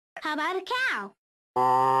How about a cow?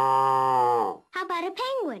 How about a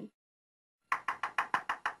penguin?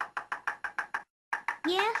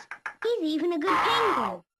 Yes, he's even a good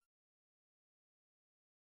penguin.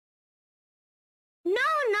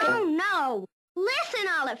 No. Listen,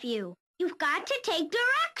 all of you. You've got to take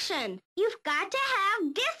direction. You've got to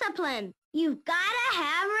have discipline. You've got to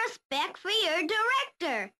have respect for your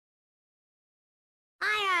director.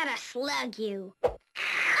 I ought to slug you.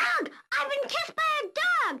 Ugh! I've been kissed by a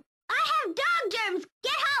dog! I have dog germs!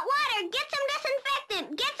 Get hot water! Get some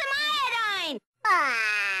disinfectant! Get some iodine!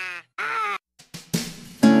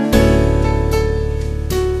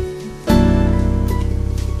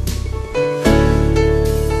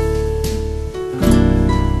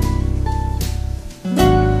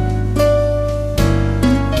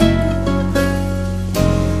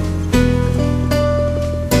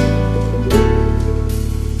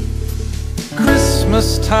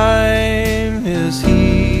 Christmas time is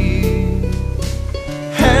here,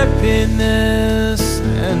 happiness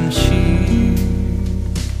and cheer,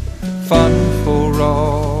 fun for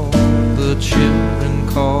all the children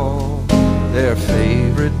call their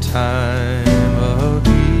favorite time of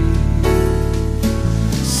year.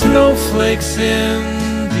 Snowflakes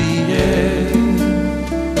in the air,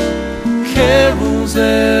 carols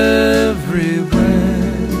everywhere,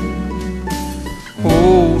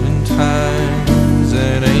 olden times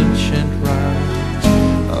and ancient rites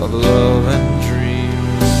of love and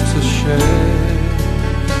dreams to share.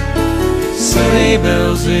 Sleigh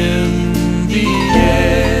bells in the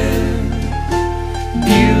air,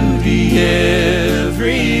 beauty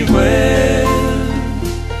everywhere,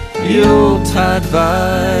 Yuletide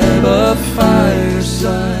vibe of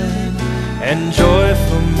fireside and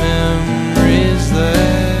joyful memories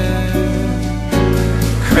there.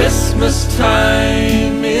 Christmas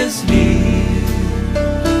time is near,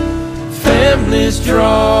 families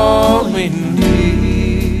drawing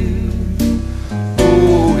near.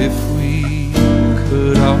 Oh, if we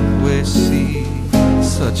could always see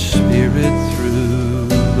such spirit through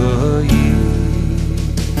the year.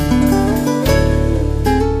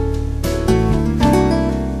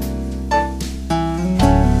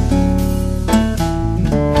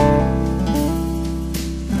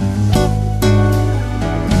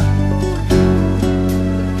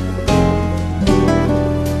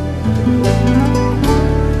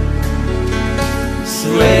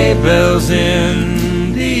 Sleigh bells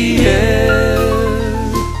in the air,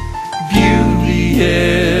 beauty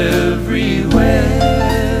everywhere,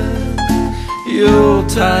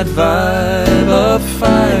 Yuletide vibe of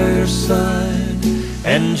fireside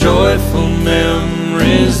and joyful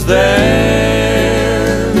memories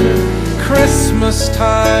there. Christmas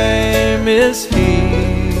time is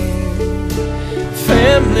here,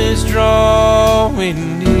 families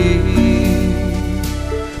drawing near.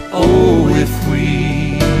 Oh, if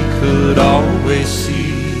we could always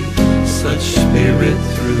see such spirit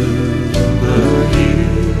through the year.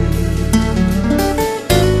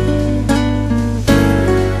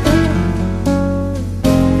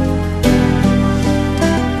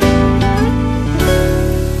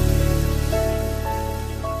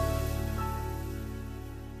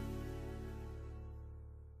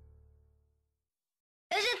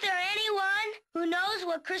 Isn't there anyone who knows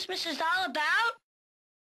what Christmas is all about?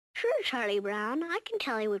 Sure, Charlie Brown. I can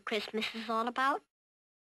tell you what Christmas is all about.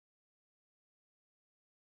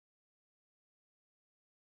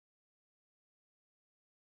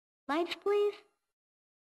 Lights, please.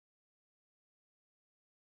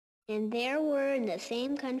 And there were in the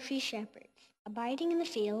same country shepherds, abiding in the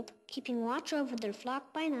field, keeping watch over their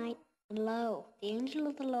flock by night. And lo, the angel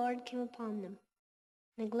of the Lord came upon them.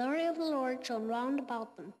 And the glory of the Lord shone round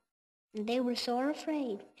about them. And they were sore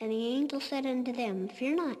afraid. And the angel said unto them,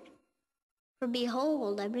 Fear not. For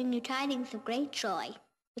behold, I bring you tidings of great joy,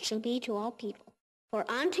 which shall be to all people. For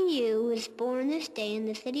unto you is born this day in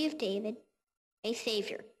the city of David a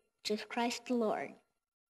Savior, which is Christ the Lord.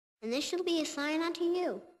 And this shall be a sign unto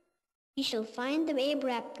you. Ye shall find the babe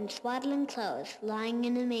wrapped in swaddling clothes, lying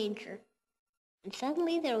in a manger. And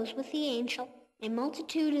suddenly there was with the angel a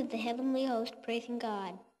multitude of the heavenly host praising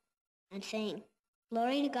God, and saying,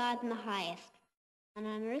 Glory to God in the highest, and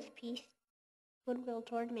on earth peace, goodwill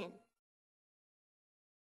toward men.